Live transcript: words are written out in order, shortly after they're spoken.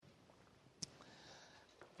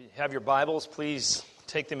If you have your Bibles, please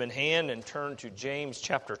take them in hand and turn to James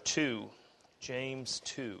chapter 2. James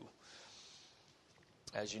 2.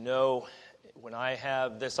 As you know, when I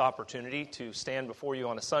have this opportunity to stand before you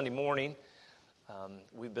on a Sunday morning,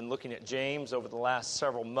 we've been looking at James over the last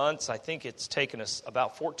several months. I think it's taken us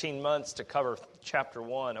about 14 months to cover chapter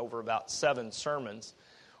 1 over about 7 sermons.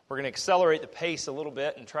 We're going to accelerate the pace a little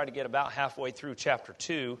bit and try to get about halfway through chapter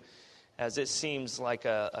 2, as it seems like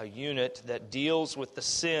a unit that deals with the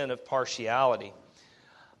sin of partiality.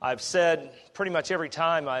 I've said pretty much every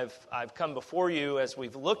time I've come before you as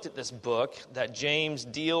we've looked at this book that James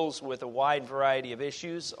deals with a wide variety of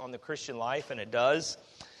issues on the Christian life, and it does.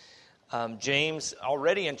 James,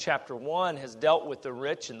 already in chapter 1, has dealt with the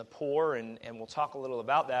rich and the poor, and we'll talk a little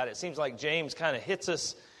about that. It seems like James kind of hits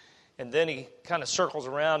us, and then he kind of circles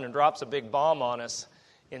around and drops a big bomb on us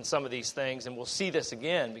in some of these things, and we'll see this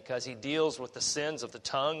again because he deals with the sins of the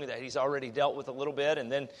tongue that he's already dealt with a little bit, and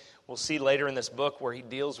then we'll see later in this book where he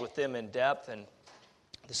deals with them in depth. And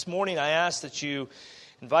this morning I ask that you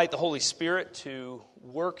invite the Holy Spirit to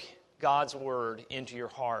work God's Word into your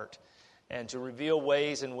heart and to reveal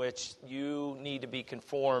ways in which you need to be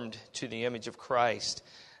conformed to the image of Christ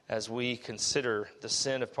as we consider the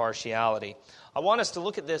sin of partiality. I want us to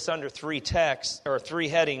look at this under 3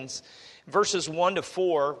 headings. Verses 1 to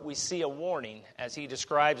 4, we see a warning as he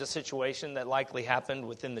describes a situation that likely happened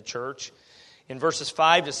within the church. In verses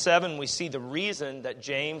 5 to 7, we see the reason that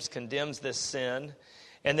James condemns this sin.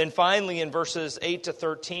 And then finally, in verses 8 to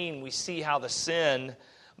 13, we see how the sin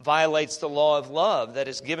violates the law of love that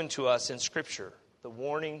is given to us in Scripture. The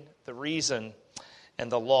warning, the reason,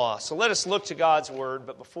 and the law. So let us look to God's Word,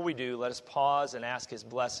 but before we do, let us pause and ask His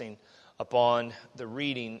blessing upon the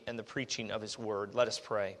reading and the preaching of His Word. Let us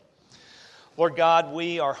pray. Lord God,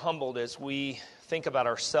 we are humbled as we think about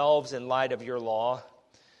ourselves in light of your law.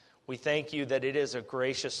 We thank you that it is a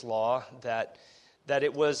gracious law, that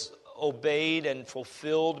it was obeyed and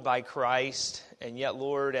fulfilled by Christ. And yet,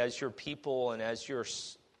 Lord, as your people and as your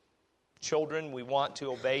children, we want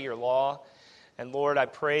to obey your law. And Lord, I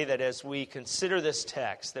pray that as we consider this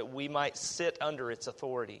text, that we might sit under its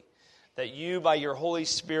authority, that you, by your Holy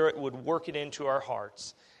Spirit, would work it into our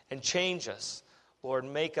hearts and change us. Lord,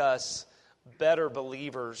 make us better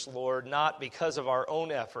believers, Lord, not because of our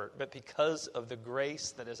own effort, but because of the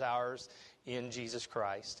grace that is ours in Jesus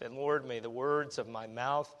Christ. And Lord, may the words of my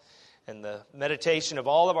mouth and the meditation of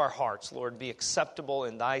all of our hearts, Lord, be acceptable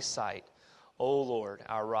in thy sight, O Lord,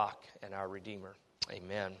 our rock and our Redeemer.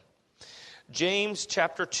 Amen. James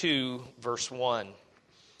chapter 2, verse 1.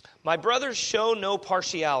 My brothers, show no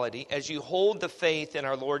partiality as you hold the faith in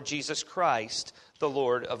our Lord Jesus Christ, the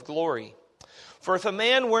Lord of glory. For if a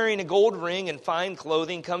man wearing a gold ring and fine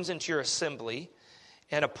clothing comes into your assembly,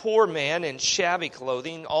 and a poor man in shabby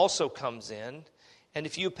clothing also comes in, and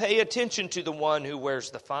if you pay attention to the one who wears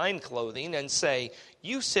the fine clothing and say,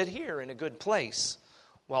 you sit here in a good place,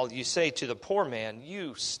 while you say to the poor man,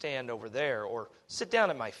 you stand over there, or sit down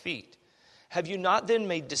at my feet, have you not then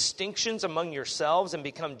made distinctions among yourselves and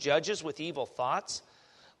become judges with evil thoughts?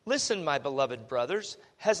 Listen, my beloved brothers,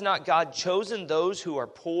 has not God chosen those who are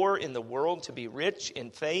poor in the world to be rich in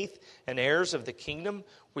faith and heirs of the kingdom,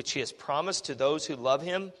 which he has promised to those who love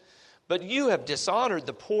him? But you have dishonored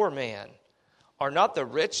the poor man. Are not the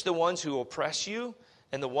rich the ones who oppress you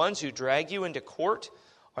and the ones who drag you into court?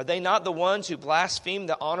 Are they not the ones who blaspheme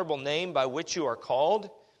the honorable name by which you are called?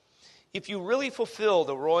 If you really fulfill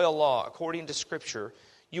the royal law according to Scripture,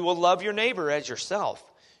 you will love your neighbor as yourself.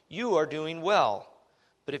 You are doing well.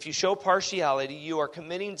 But if you show partiality, you are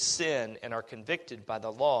committing sin and are convicted by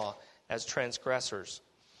the law as transgressors.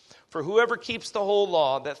 For whoever keeps the whole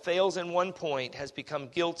law but fails in one point has become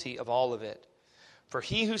guilty of all of it. For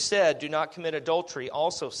he who said, do not commit adultery,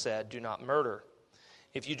 also said, do not murder.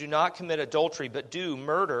 If you do not commit adultery but do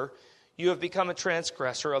murder, you have become a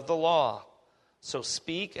transgressor of the law. So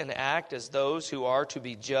speak and act as those who are to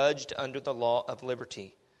be judged under the law of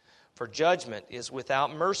liberty. For judgment is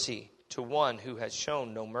without mercy to one who has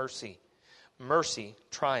shown no mercy. Mercy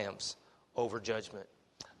triumphs over judgment.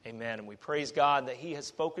 Amen. And we praise God that he has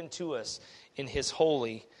spoken to us in his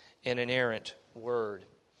holy and inerrant word.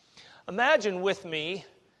 Imagine with me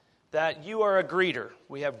that you are a greeter.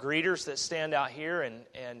 We have greeters that stand out here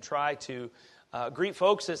and try to greet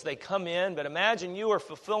folks as they come in. But imagine you are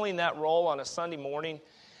fulfilling that role on a Sunday morning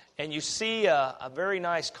and you see a very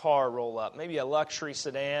nice car roll up, maybe a luxury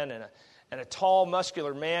sedan, and a tall,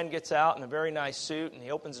 muscular man gets out in a very nice suit, and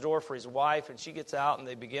he opens the door for his wife, and she gets out, and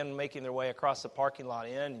they begin making their way across the parking lot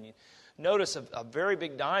in. And you notice a very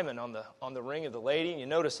big diamond on the ring of the lady, and you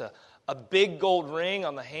notice a big gold ring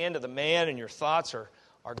on the hand of the man, and your thoughts are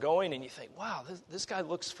are going and you think, wow, this guy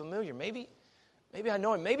looks familiar. Maybe I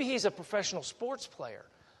know him. Maybe he's a professional sports player.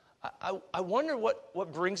 I wonder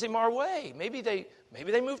what brings him our way. Maybe they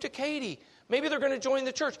moved to Katy. Maybe they're going to join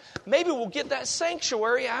the church. Maybe we'll get that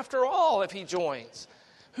sanctuary after all if he joins.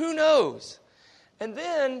 Who knows? And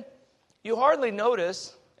then you hardly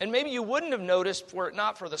notice, and maybe you wouldn't have noticed were it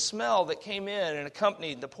not for the smell that came in and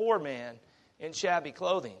accompanied the poor man in shabby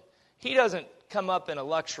clothing. He doesn't come up in a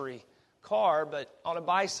luxury car, but on a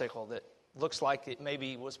bicycle that looks like it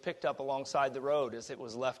maybe was picked up alongside the road as it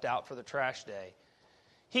was left out for the trash day.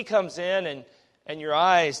 He comes in and your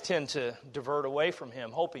eyes tend to divert away from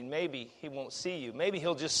him, hoping maybe he won't see you. Maybe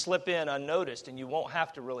he'll just slip in unnoticed and you won't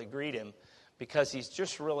have to really greet him because he's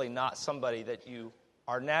just really not somebody that you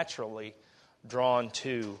are naturally drawn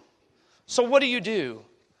to. So what do?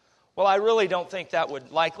 Well, I really don't think that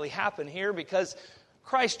would likely happen here because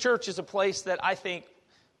Christ Church is a place that I think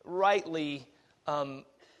rightly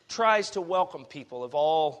tries to welcome people of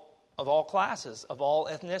all classes, of all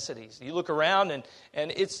ethnicities. You look around and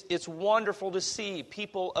it's wonderful to see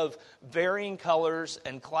people of varying colors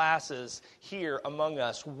and classes here among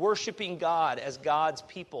us, worshiping God as God's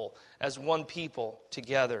people, as one people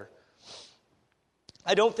together.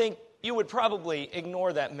 I don't think you would probably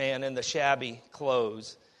ignore that man in the shabby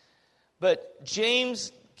clothes. But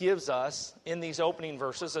James gives us, in these opening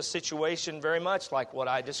verses, a situation very much like what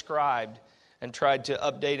I described and tried to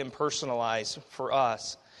update and personalize for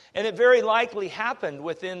us. And it very likely happened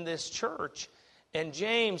within this church, and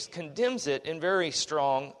James condemns it in very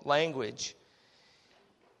strong language.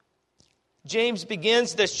 James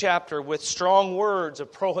begins this chapter with strong words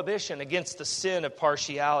of prohibition against the sin of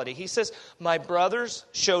partiality. He says, "My brothers,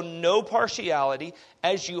 show no partiality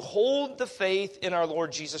as you hold the faith in our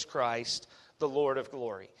Lord Jesus Christ, the Lord of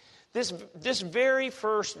glory." This very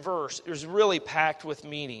first verse is really packed with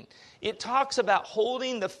meaning. It talks about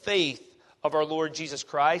holding the faith of our Lord Jesus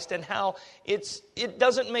Christ and how it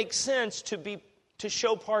doesn't make sense to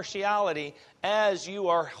show partiality as you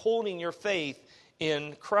are holding your faith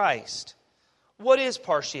in Christ. What is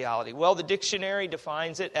partiality? Well, the dictionary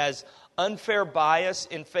defines it as unfair bias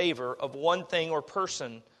in favor of one thing or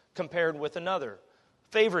person compared with another.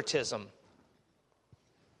 Favoritism.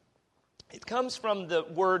 It comes from the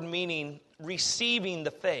word meaning receiving the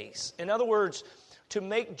face. In other words, to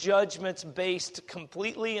make judgments based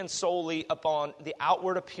completely and solely upon the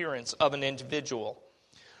outward appearance of an individual.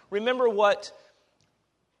 Remember what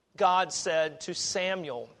God said to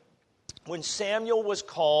Samuel when Samuel was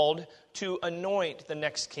called to anoint the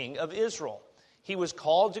next king of Israel. He was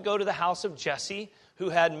called to go to the house of Jesse, who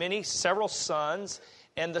had several sons,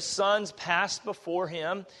 and the sons passed before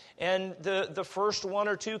him, and the first one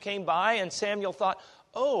or two came by, and Samuel thought,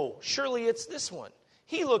 oh, surely it's this one.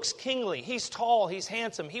 He looks kingly. He's tall. He's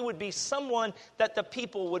handsome. He would be someone that the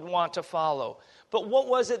people would want to follow. But what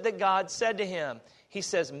was it that God said to him? He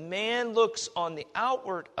says, man looks on the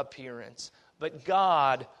outward appearance, but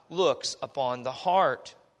God looks upon the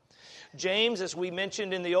heart. James, as we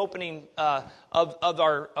mentioned in the opening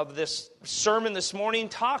of this sermon this morning,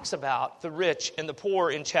 talks about the rich and the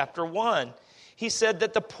poor in chapter 1. He said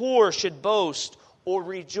that the poor should boast or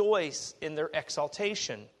rejoice in their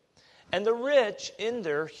exaltation, and the rich in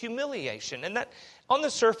their humiliation. And that, on the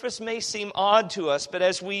surface, may seem odd to us, but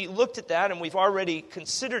as we looked at that, and we've already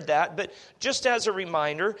considered that, but just as a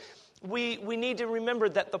reminder, we need to remember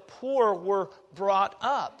that the poor were brought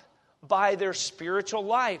up by their spiritual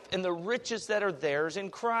life and the riches that are theirs in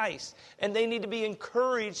Christ. And they need to be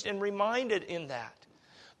encouraged and reminded in that.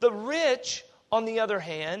 The rich, on the other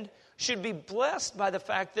hand, should be blessed by the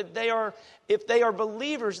fact that if they are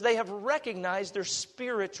believers, they have recognized their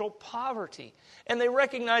spiritual poverty. And they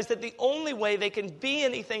recognize that the only way they can be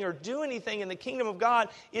anything or do anything in the kingdom of God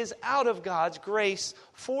is out of God's grace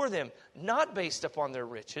for them. Not based upon their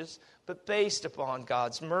riches, but based upon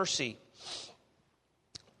God's mercy.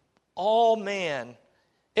 All man,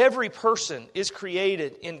 every person is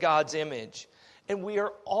created in God's image. And we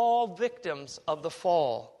are all victims of the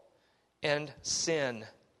fall and sin.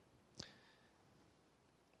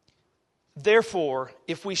 Therefore,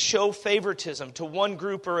 if we show favoritism to one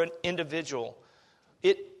group or an individual,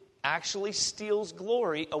 it actually steals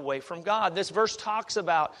glory away from God. This verse talks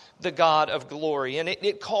about the God of glory, and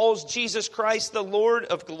it calls Jesus Christ the Lord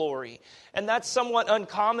of glory. And that's somewhat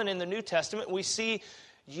uncommon in the New Testament. We see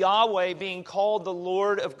Yahweh being called the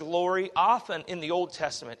Lord of glory often in the Old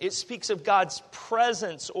Testament. It speaks of God's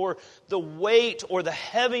presence or the weight or the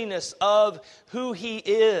heaviness of who He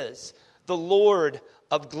is, the Lord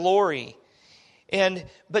of glory.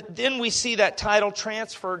 But then we see that title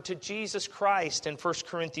transferred to Jesus Christ in 1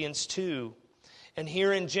 Corinthians 2. And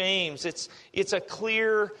here in James, it's a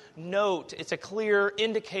clear note, it's a clear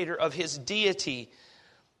indicator of his deity.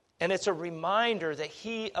 And it's a reminder that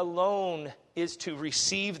he alone is to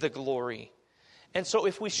receive the glory. And so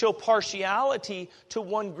if we show partiality to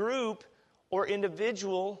one group or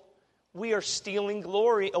individual, we are stealing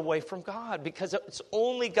glory away from God, because it's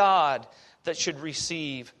only God that should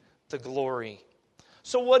receive the glory.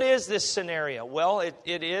 So what is this scenario? Well, it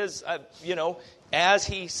is, as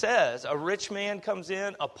he says, a rich man comes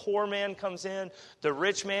in, a poor man comes in. The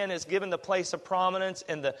rich man is given the place of prominence,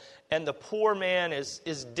 and the poor man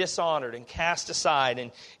is dishonored and cast aside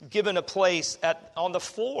and given a place on the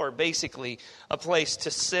floor, basically, a place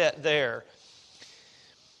to sit there.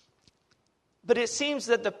 But it seems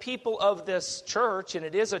that the people of this church, and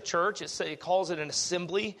it is a church, it calls it an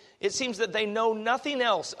assembly, it seems that they know nothing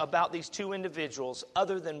else about these two individuals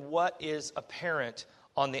other than what is apparent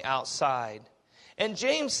on the outside. And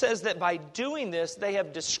James says that by doing this, they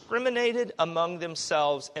have discriminated among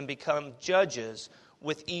themselves and become judges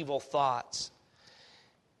with evil thoughts.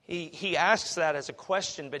 He asks that as a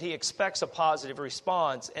question, but he expects a positive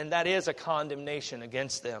response, and that is a condemnation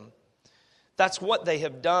against them. That's what they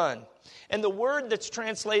have done. And the word that's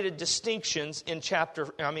translated distinctions in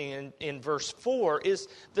verse 4 is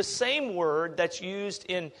the same word that's used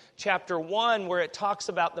in chapter 1, where it talks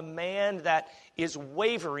about the man that is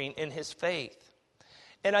wavering in his faith.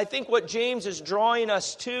 And I think what James is drawing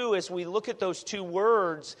us to as we look at those two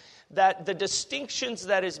words, that the distinctions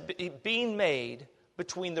that is being made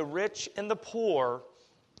between the rich and the poor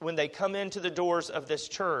when they come into the doors of this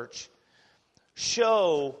church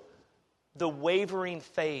show the wavering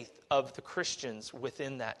faith of the Christians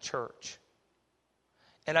within that church.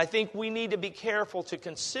 And I think we need to be careful to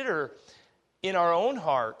consider in our own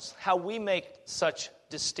hearts how we make such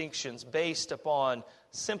distinctions based upon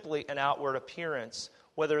simply an outward appearance,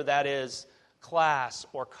 whether that is class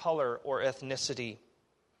or color or ethnicity.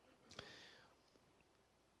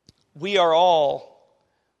 We are all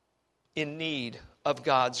in need of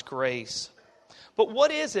God's grace. But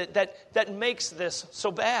what is it that makes this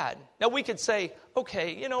so bad? Now we could say,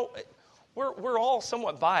 okay, we're all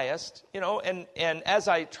somewhat biased, and as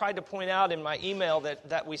I tried to point out in my email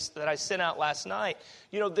that I sent out last night,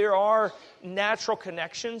 there are natural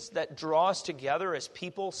connections that draw us together as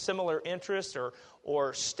people, similar interests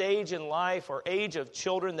or stage in life or age of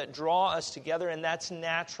children that draw us together, and that's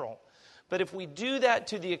natural. But if we do that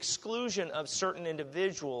to the exclusion of certain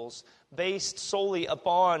individuals based solely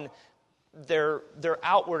upon their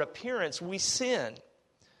outward appearance, we sin.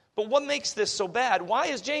 But what makes this so bad? Why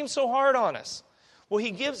is James so hard on us? Well,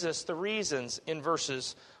 he gives us the reasons in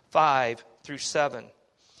verses 5 through 7.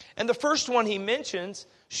 And the first one he mentions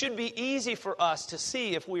should be easy for us to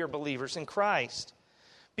see if we are believers in Christ,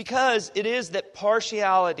 because it is that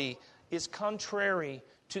partiality is contrary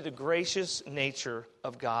to the gracious nature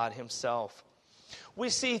of God himself. We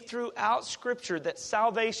see throughout Scripture that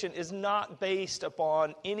salvation is not based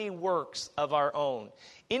upon any works of our own.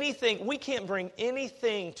 We can't bring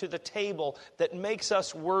anything to the table that makes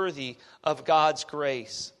us worthy of God's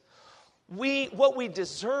grace. What we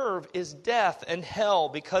deserve is death and hell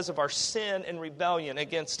because of our sin and rebellion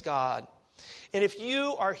against God. And if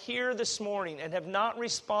you are here this morning and have not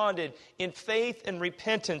responded in faith and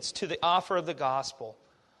repentance to the offer of the gospel,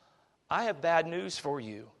 I have bad news for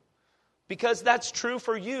you. Because that's true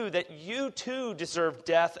for you, that you too deserve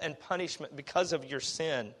death and punishment because of your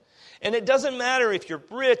sin. And it doesn't matter if you're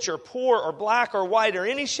rich or poor or black or white or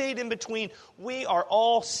any shade in between. We are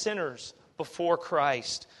all sinners before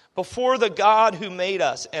Christ, before the God who made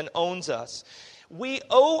us and owns us. We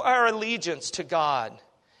owe our allegiance to God.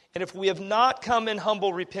 And if we have not come in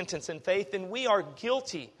humble repentance and faith, then we are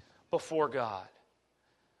guilty before God.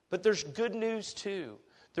 But there's good news too.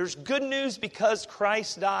 There's good news because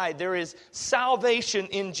Christ died. There is salvation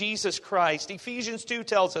in Jesus Christ. Ephesians 2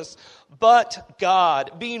 tells us, but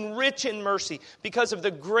God, being rich in mercy, because of the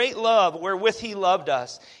great love wherewith He loved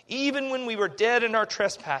us, even when we were dead in our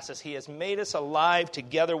trespasses, He has made us alive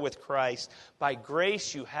together with Christ. By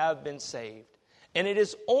grace you have been saved. And it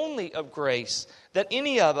is only of grace that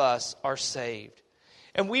any of us are saved.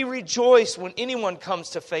 And we rejoice when anyone comes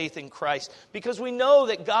to faith in Christ, because we know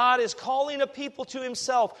that God is calling a people to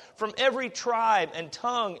Himself from every tribe and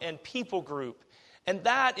tongue and people group. And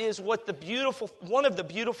that is what one of the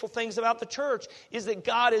beautiful things about the church is that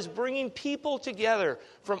God is bringing people together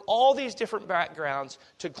from all these different backgrounds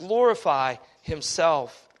to glorify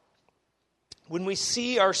Himself. When we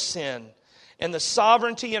see our sin and the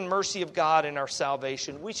sovereignty and mercy of God in our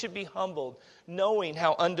salvation, we should be humbled, knowing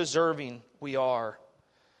how undeserving we are.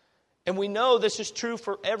 And we know this is true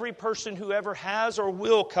for every person who ever has or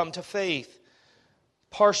will come to faith.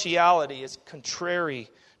 partiality is contrary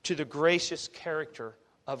to the gracious character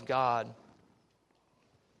of God.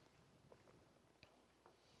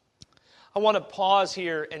 I want to pause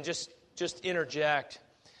here and just interject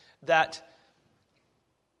that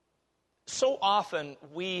so often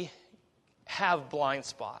we have blind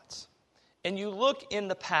spots. And you look in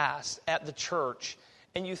the past at the church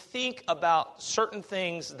and you think about certain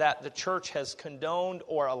things that the church has condoned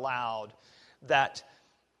or allowed that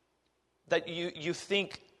you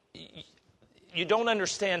think you don't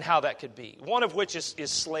understand how that could be. One of which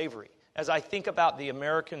is slavery, as I think about the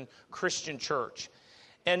American Christian church.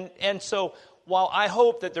 And so while I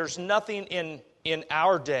hope that there's nothing in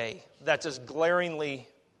our day that's as glaringly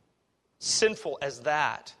sinful as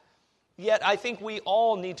that, yet I think we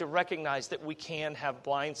all need to recognize that we can have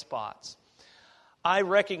blind spots. I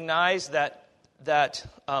recognize that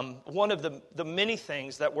one of the many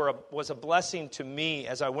things that was a blessing to me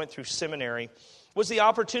as I went through seminary was the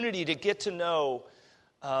opportunity to get to know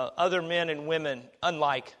other men and women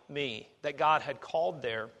unlike me that God had called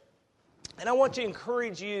there. And I want to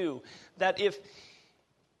encourage you that if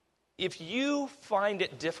you find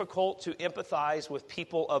it difficult to empathize with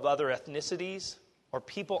people of other ethnicities or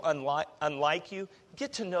people unlike you,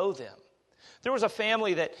 get to know them. There was a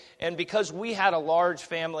family and because we had a large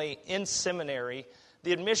family in seminary,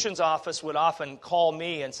 the admissions office would often call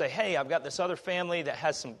me and say, hey, I've got this other family that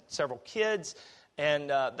has several kids, and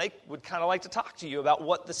they would kind of like to talk to you about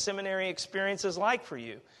what the seminary experience is like for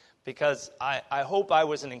you, because I hope I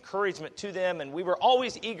was an encouragement to them, and we were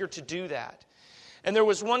always eager to do that. And there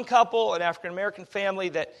was one couple, an African-American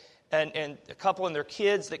family, and a couple and their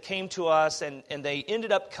kids that came to us, and they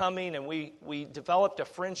ended up coming, and we developed a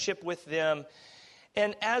friendship with them.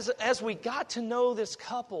 And as we got to know this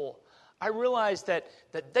couple, I realized that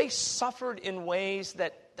they suffered in ways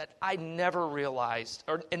that I never realized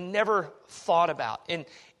and never thought about. And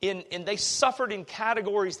they suffered in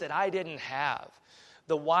categories that I didn't have.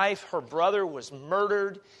 The wife, her brother was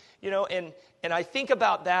murdered, and I think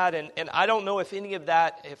about that, and I don't know if any of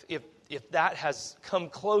that, if that has come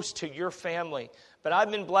close to your family, but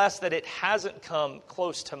I've been blessed that it hasn't come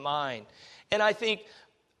close to mine. And I think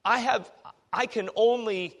I can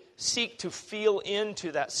only seek to feel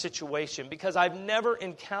into that situation because I've never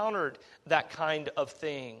encountered that kind of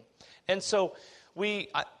thing. And so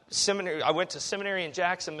I went to seminary in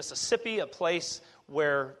Jackson, Mississippi, a place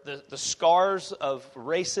where the scars of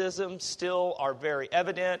racism still are very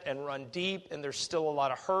evident and run deep, and there's still a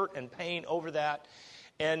lot of hurt and pain over that.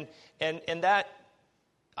 And that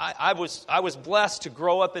I was blessed to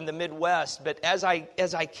grow up in the Midwest, but as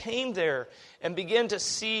I came there and began to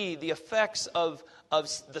see the effects of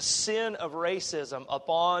the sin of racism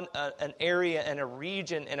upon an area and a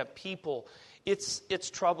region and a people, it's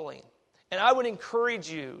troubling. And I would encourage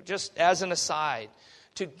you, just as an aside,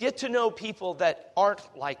 to get to know people that aren't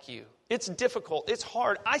like you. It's difficult. It's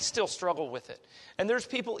hard. I still struggle with it. And there's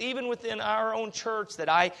people even within our own church that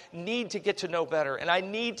I need to get to know better, and I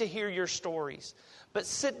need to hear your stories. But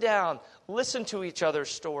sit down, listen to each other's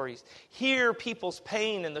stories, hear people's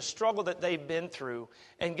pain and the struggle that they've been through,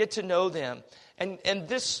 and get to know them. And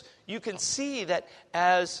this, you can see that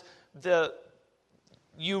as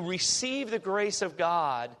you receive the grace of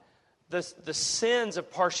God, the sins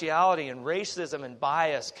of partiality and racism and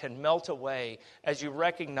bias can melt away as you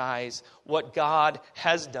recognize what God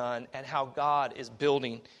has done and how God is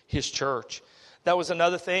building His church. That was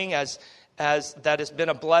another thing as that has been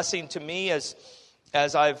a blessing to me as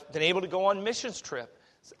I've been able to go on missions trip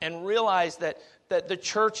and realize that the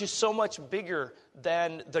church is so much bigger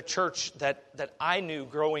than the church that I knew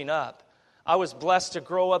growing up. I was blessed to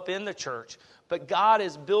grow up in the church, but God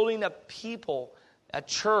is building a people, a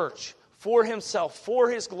church, for Himself,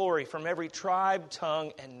 for His glory, from every tribe,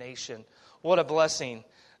 tongue, and nation. What a blessing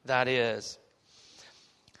that is.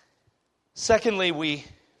 Secondly, we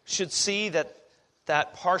should see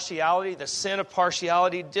that partiality, the sin of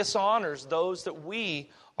partiality, dishonors those that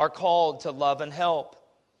we are called to love and help.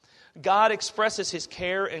 God expresses His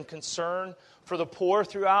care and concern for the poor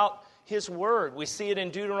throughout His Word. We see it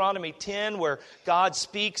in Deuteronomy 10, where God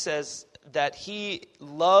speaks as that He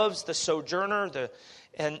loves the sojourner,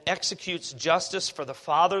 and executes justice for the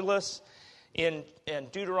fatherless. In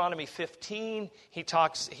Deuteronomy 15,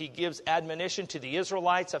 he gives admonition to the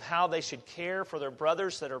Israelites of how they should care for their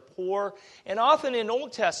brothers that are poor. And often in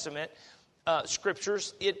Old Testament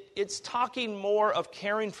scriptures, it's talking more of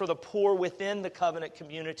caring for the poor within the covenant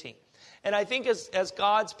community. And I think as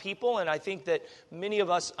God's people, and I think that many of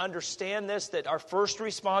us understand this, that our first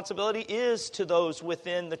responsibility is to those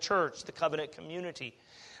within the church, the covenant community.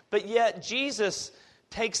 But yet Jesus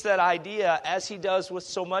takes that idea, as he does with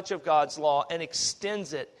so much of God's law, and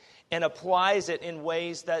extends it and applies it in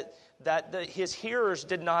ways that his hearers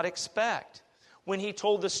did not expect. When he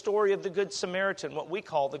told the story of the Good Samaritan, what we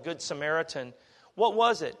call the Good Samaritan, what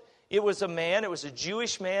was it? It was a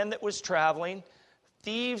Jewish man that was traveling.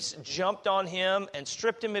 Thieves jumped on him and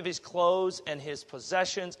stripped him of his clothes and his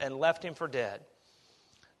possessions and left him for dead.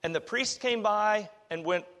 And the priest came by and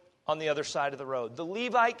went on the other side of the road. The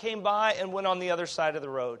Levite came by and went on the other side of the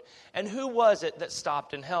road. And who was it that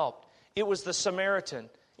stopped and helped? It was the Samaritan.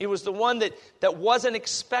 It was the one that wasn't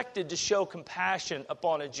expected to show compassion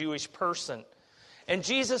upon a Jewish person. And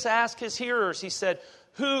Jesus asked his hearers, he said,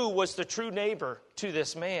 who was the true neighbor to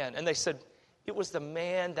this man? And they said, it was the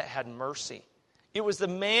man that had mercy. It was the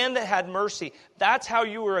man that had mercy. That's how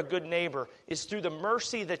you were a good neighbor, is through the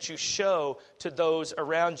mercy that you show to those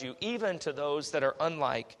around you, even to those that are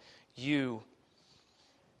unlike you.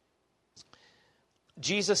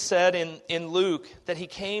 Jesus said in Luke that he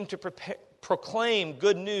came to proclaim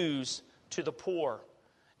good news to the poor.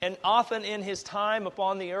 And often in his time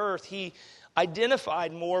upon the earth, he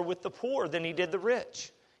identified more with the poor than he did the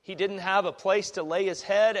rich. He didn't have a place to lay his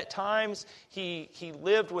head at times. He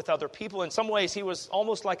lived with other people. In some ways, he was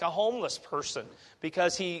almost like a homeless person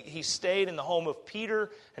because he stayed in the home of Peter,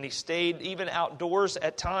 and he stayed even outdoors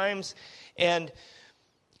at times. And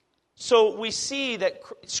so we see that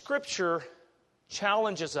Scripture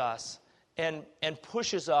challenges us and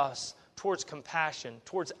pushes us towards compassion,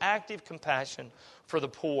 towards active compassion for the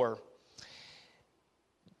poor.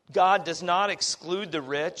 God does not exclude the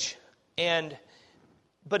rich,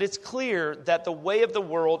 but it's clear that the way of the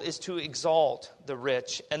world is to exalt the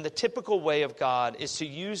rich, and the typical way of God is to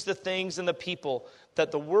use the things and the people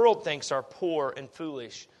that the world thinks are poor and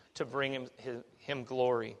foolish to bring him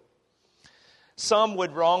glory. Some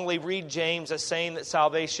would wrongly read James as saying that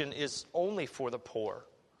salvation is only for the poor.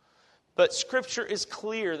 But Scripture is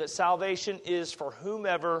clear that salvation is for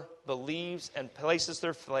whomever believes and places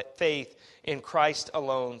their faith in Christ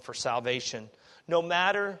alone for salvation, no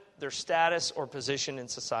matter their status or position in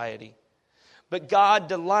society. But God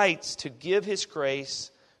delights to give His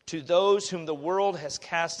grace to those whom the world has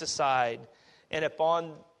cast aside, and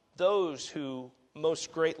upon those who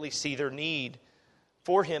most greatly see their need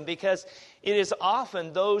for Him, because it is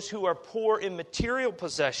often those who are poor in material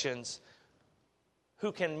possessions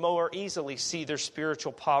who can more easily see their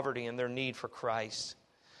spiritual poverty and their need for Christ.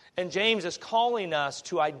 And James is calling us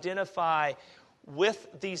to identify with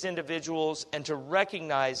these individuals and to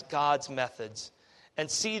recognize God's methods and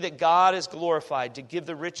see that God is glorified to give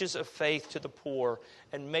the riches of faith to the poor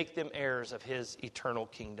and make them heirs of His eternal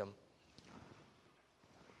kingdom.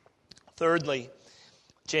 Thirdly,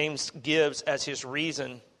 James gives as his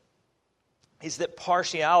reason is that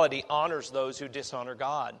partiality honors those who dishonor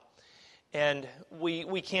God. And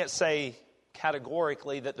we can't say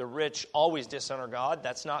categorically that the rich always dishonor God.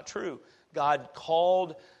 That's not true. God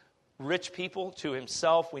called rich people to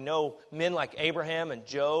Himself. We know men like Abraham and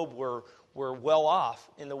Job were well off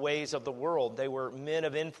in the ways of the world. They were men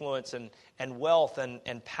of influence and wealth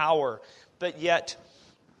and power. But yet,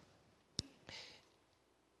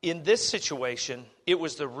 in this situation, it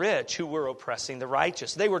was the rich who were oppressing the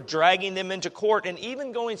righteous. They were dragging them into court and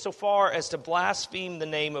even going so far as to blaspheme the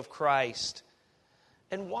name of Christ.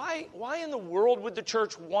 And why in the world would the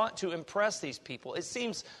church want to impress these people? It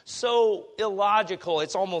seems so illogical.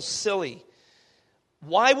 It's almost silly.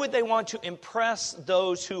 Why would they want to impress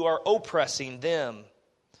those who are oppressing them?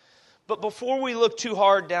 But before we look too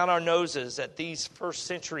hard down our noses at these first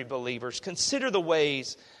century believers, consider the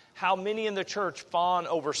ways how many in the church fawn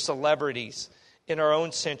over celebrities in our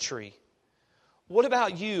own century. What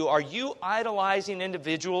about you? Are you idolizing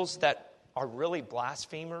individuals that are really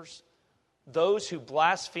blasphemers? Those who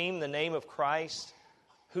blaspheme the name of Christ,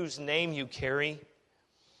 whose name you carry?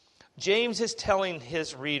 James is telling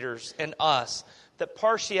his readers and us that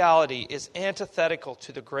partiality is antithetical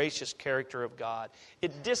to the gracious character of God.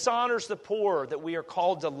 It dishonors the poor that we are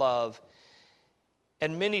called to love.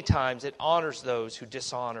 And many times it honors those who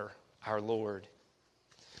dishonor our Lord.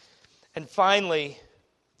 And finally,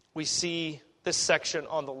 we see this section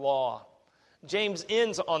on the law. James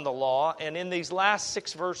ends on the law, and in these last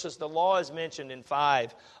 6 verses, the law is mentioned in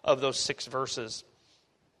 5 of those 6 verses.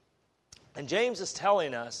 And James is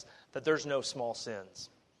telling us that there's no small sins.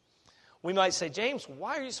 We might say, James,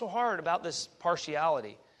 why are you so hard about this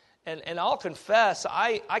partiality? And I'll confess,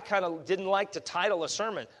 I kind of didn't like to title a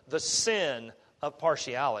sermon, The Sin of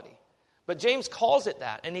Partiality. But James calls it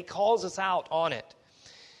that, and he calls us out on it.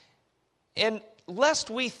 And lest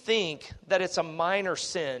we think that it's a minor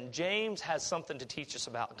sin, James has something to teach us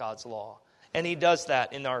about God's law. And he does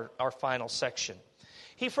that in our final section.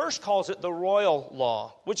 He first calls it the royal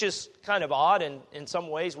law, which is kind of odd in some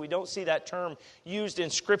ways. We don't see that term used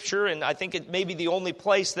in Scripture, and I think it may be the only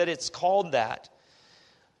place that it's called that.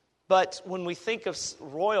 But when we think of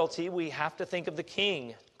royalty, we have to think of the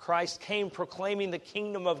king. Christ came proclaiming the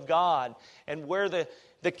kingdom of God, and where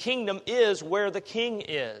the kingdom is, where the king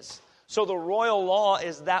is. So the royal law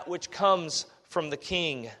is that which comes from the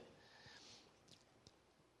king.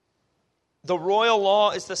 The royal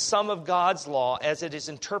law is the sum of God's law as it is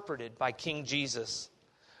interpreted by King Jesus.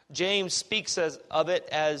 James speaks of it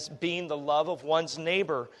as being the love of one's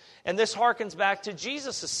neighbor. And this harkens back to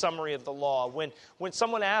Jesus' summary of the law. When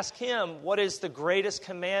someone asked him, what is the greatest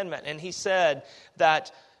commandment? And he said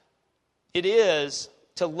that it is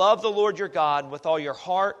to love the Lord your God with all your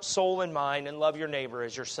heart, soul, and mind, and love your neighbor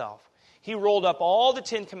as yourself. He rolled up all the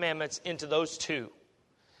 10 commandments into those two.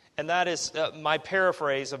 And that is my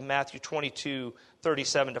paraphrase of Matthew 22,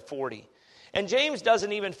 37 to 40. And James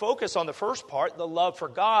doesn't even focus on the first part, the love for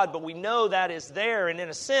God, but we know that is there. And in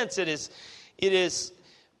a sense, it is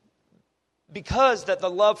because that the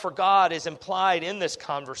love for God is implied in this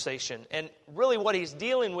conversation. And really what he's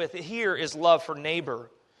dealing with here is love for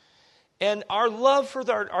neighbor. And our love for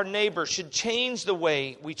our neighbor should change the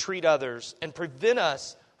way we treat others and prevent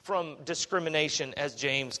us from discrimination, as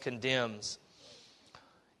James condemns.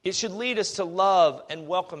 It should lead us to love and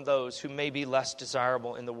welcome those who may be less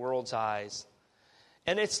desirable in the world's eyes.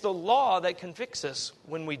 And it's the law that convicts us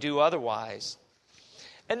when we do otherwise.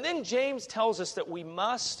 And then James tells us that we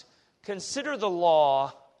must consider the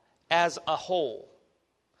law as a whole.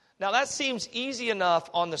 Now that seems easy enough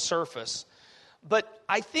on the surface, but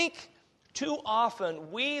I think too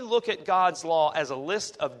often we look at God's law as a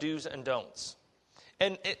list of do's and don'ts.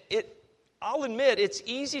 And I'll admit, it's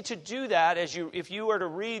easy to do that if you were to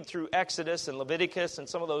read through Exodus and Leviticus and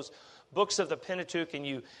some of those books of the Pentateuch, and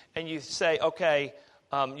you say, okay,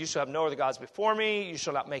 you shall have no other gods before me, you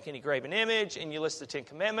shall not make any graven image, and you list the 10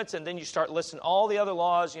 commandments, and then you start listing all the other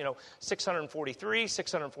laws, 643,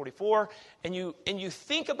 644, and you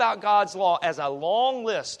think about God's law as a long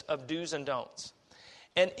list of do's and don'ts.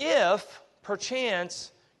 And if,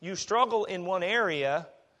 perchance, you struggle in one area,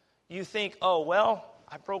 you think, oh, well,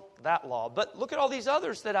 I broke that law, but look at all these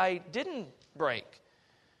others that I didn't break.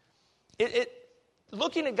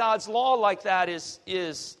 Looking at God's law like that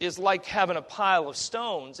is like having a pile of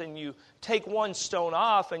stones, and you take one stone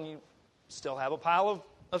off and you still have a pile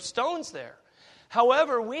of stones there.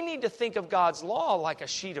 However, we need to think of God's law like a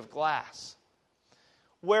sheet of glass.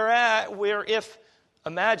 Where if,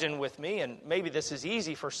 imagine with me, and maybe this is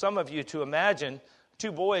easy for some of you to imagine,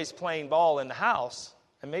 two boys playing ball in the house,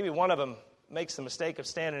 and maybe one of them makes the mistake of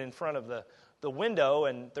standing in front of the window,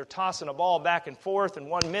 and they're tossing a ball back and forth, and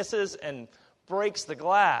one misses and breaks the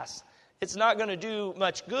glass. It's not going to do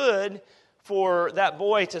much good for that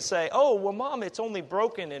boy to say, oh, well, Mom, it's only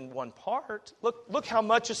broken in one part. Look how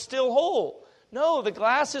much is still whole. No, the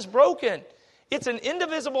glass is broken. It's an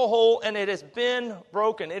indivisible whole, and it has been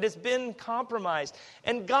broken. It has been compromised.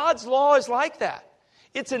 And God's law is like that.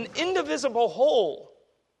 It's an indivisible whole.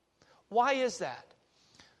 Why is that?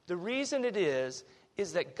 The reason it is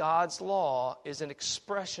that God's law is an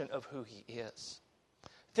expression of who He is.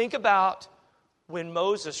 Think about when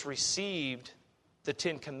Moses received the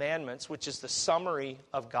 10 Commandments, which is the summary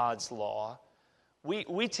of God's law.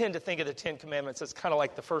 We tend to think of the 10 Commandments as kind of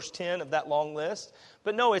like the first 10 of that long list.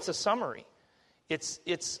 But no, it's a summary. It's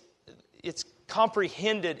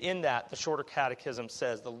comprehended in that, the Shorter Catechism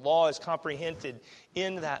says. The law is comprehended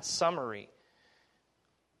in that summary.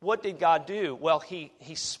 What did God do? Well, He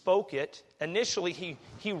spoke it. Initially,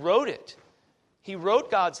 He wrote it. He wrote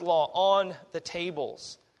God's law on the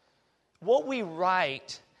tables. What we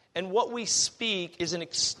write and what we speak is an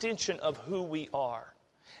extension of who we are.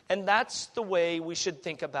 And that's the way we should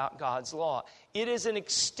think about God's law. It is an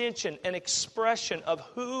extension, an expression of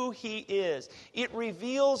who He is. It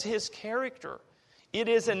reveals His character. It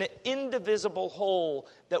is an indivisible whole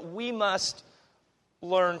that we must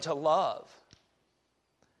learn to love.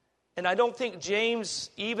 And I don't think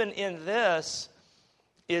James, even in this,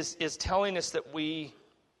 is telling us that we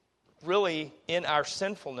really, in our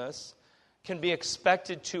sinfulness, can be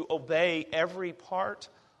expected to obey every part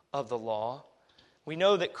of the law. We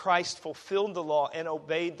know that Christ fulfilled the law and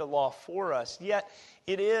obeyed the law for us. Yet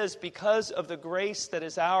it is because of the grace that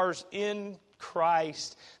is ours in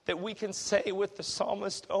Christ that we can say with the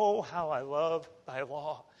psalmist, oh, how I love thy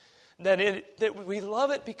law. That we love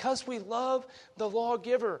it because we love the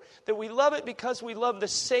lawgiver. That we love it because we love the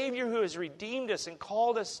Savior who has redeemed us and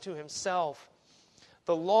called us to Himself.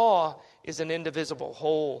 The law is an indivisible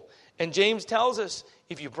whole. And James tells us,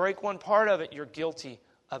 if you break one part of it, you're guilty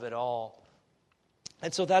of it all.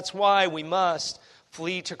 And so that's why we must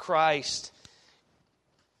flee to Christ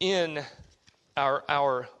in our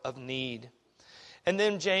hour of need. And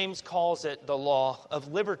then James calls it the law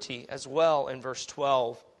of liberty as well in verse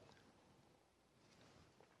 12.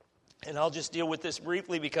 And I'll just deal with this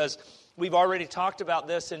briefly because we've already talked about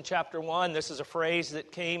this in chapter 1. This is a phrase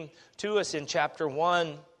that came to us in chapter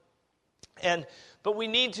 1. But we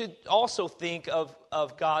need to also think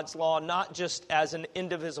of God's law not just as an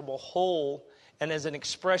indivisible whole and as an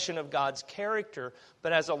expression of God's character,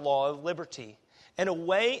 but as a law of liberty. And a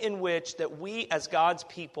way in which that we as God's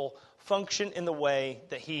people function in the way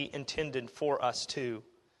that He intended for us to.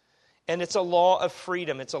 And it's a law of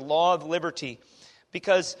freedom. It's a law of liberty.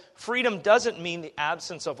 Because freedom doesn't mean the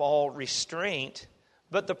absence of all restraint,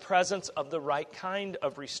 but the presence of the right kind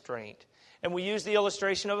of restraint. And we use the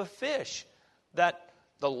illustration of a fish, that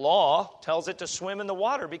the law tells it to swim in the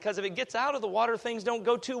water, because if it gets out of the water, things don't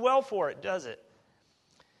go too well for it, does it?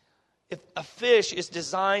 If a fish is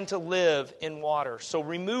designed to live in water, so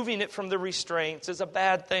removing it from the restraints is a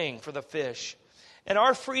bad thing for the fish. And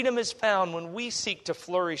our freedom is found when we seek to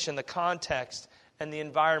flourish in the context and the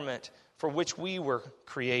environment for which we were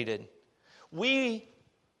created. We,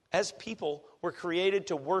 as people, were created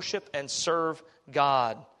to worship and serve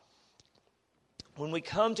God. When we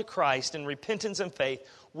come to Christ in repentance and faith,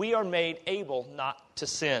 we are made able not to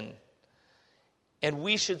sin. And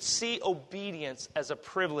we should see obedience as a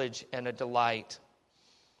privilege and a delight.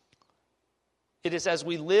 It is as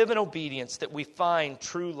we live in obedience that we find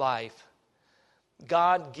true life.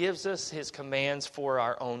 God gives us His commands for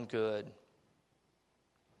our own good.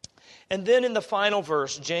 And then in the final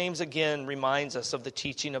verse, James again reminds us of the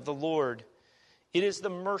teaching of the Lord. It is the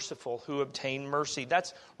merciful who obtain mercy.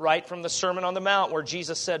 That's right from the Sermon on the Mount, where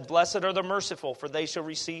Jesus said, "Blessed are the merciful, for they shall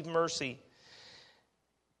receive mercy."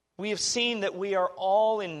 We have seen that we are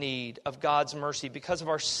all in need of God's mercy because of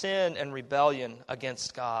our sin and rebellion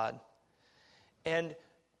against God. And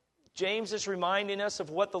James is reminding us of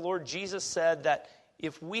what the Lord Jesus said, that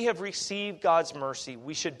if we have received God's mercy,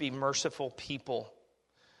 we should be merciful people.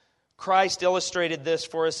 Christ illustrated this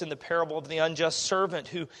for us in the parable of the unjust servant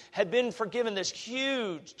who had been forgiven this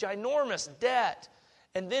huge, ginormous debt.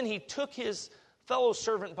 And then he took his fellow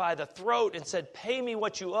servant by the throat and said, "Pay me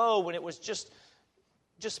what you owe," when it was just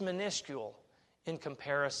minuscule in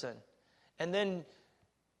comparison. And then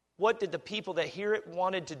what did the people that hear it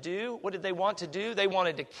wanted to do? What did they want to do? They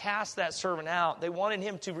wanted to cast that servant out. They wanted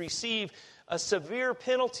him to receive a severe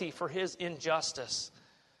penalty for his injustice.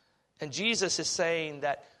 And Jesus is saying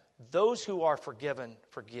that those who are forgiven,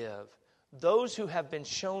 forgive. Those who have been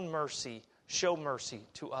shown mercy, show mercy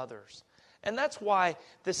to others. And that's why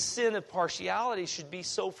the sin of partiality should be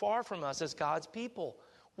so far from us as God's people.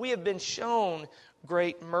 We have been shown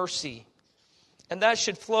great mercy. And that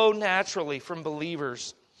should flow naturally from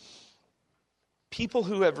believers. People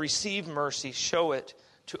who have received mercy show it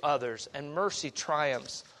to others, and mercy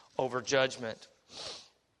triumphs over judgment.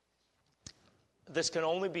 This can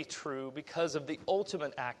only be true because of the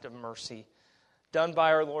ultimate act of mercy done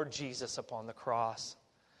by our Lord Jesus upon the cross.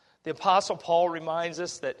 The Apostle Paul reminds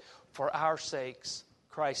us that for our sakes,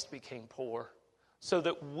 Christ became poor, so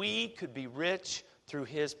that we could be rich through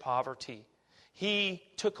His poverty. He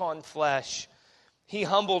took on flesh. He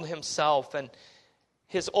humbled Himself, and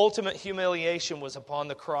His ultimate humiliation was upon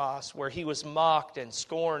the cross, where He was mocked and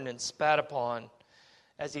scorned and spat upon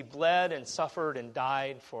as He bled and suffered and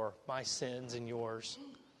died for my sins and yours.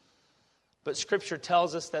 But Scripture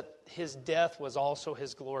tells us that His death was also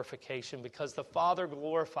His glorification, because the Father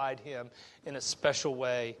glorified Him in a special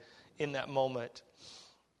way in that moment.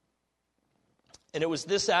 And it was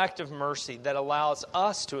this act of mercy that allows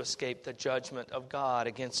us to escape the judgment of God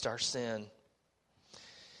against our sin.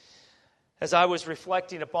 As I was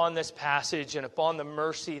reflecting upon this passage and upon the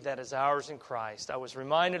mercy that is ours in Christ, I was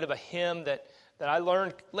reminded of a hymn that I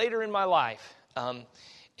learned later in my life.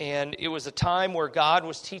 And it was a time where God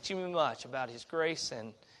was teaching me much about His grace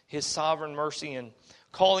and His sovereign mercy and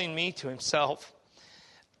calling me to Himself.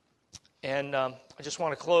 And I just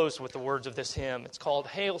want to close with the words of this hymn. It's called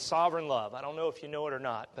 "Hail Sovereign Love." I don't know if you know it or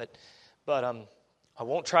not, but I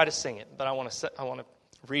won't try to sing it, but I want to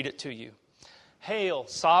read it to you. Hail,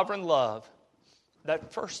 sovereign love,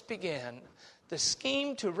 that first began the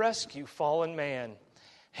scheme to rescue fallen man.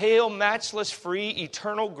 Hail, matchless, free,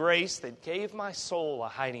 eternal grace that gave my soul a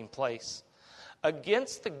hiding place.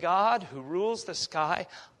 Against the God who rules the sky,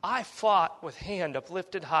 I fought with hand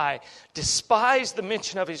uplifted high, despised the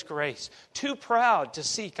mention of His grace, too proud to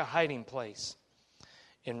seek a hiding place.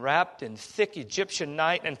 Enwrapped in thick Egyptian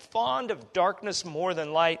night and fond of darkness more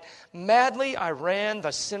than light, madly I ran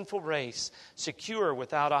the sinful race, secure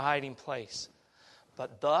without a hiding place.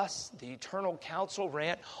 But thus the eternal counsel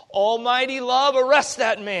ran, Almighty love, arrest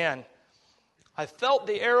that man. I felt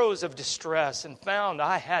the arrows of distress and found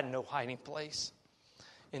I had no hiding place.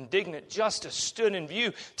 Indignant justice stood in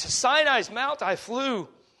view. To Sinai's mount I flew.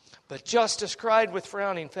 But justice cried with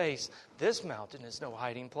frowning face, this mountain is no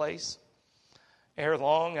hiding place. Ere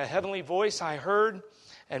long a heavenly voice I heard,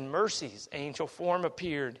 and mercy's angel form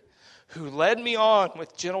appeared, who led me on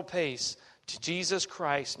with gentle pace to Jesus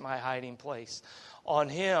Christ, my hiding place. On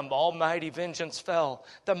him almighty vengeance fell,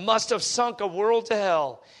 that must have sunk a world to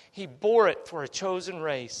hell. He bore it for a chosen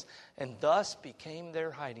race, and thus became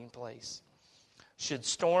their hiding place. Should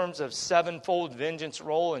storms of sevenfold vengeance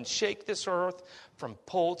roll and shake this earth from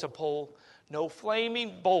pole to pole, no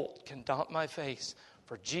flaming bolt can daunt my face,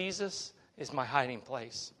 for Jesus is my hiding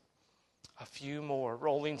place. A few more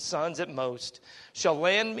rolling suns at most shall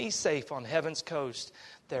land me safe on heaven's coast.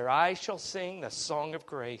 There I shall sing the song of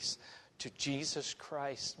grace to Jesus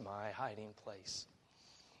Christ, my hiding place.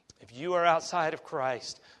 If you are outside of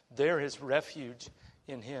Christ, there is refuge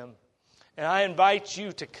in him. And I invite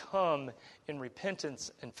you to come in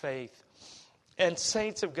repentance and faith. And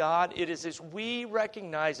saints of God, it is as we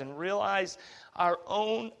recognize and realize our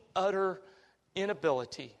own utter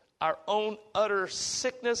inability, our own utter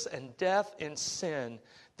sickness and death in sin,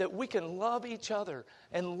 that we can love each other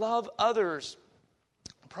and love others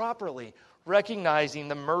properly, recognizing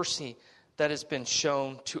the mercy that has been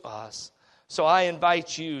shown to us. So I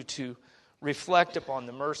invite you to reflect upon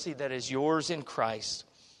the mercy that is yours in Christ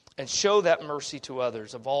and show that mercy to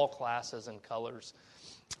others of all classes and colors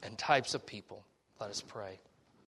and types of people. Let us pray.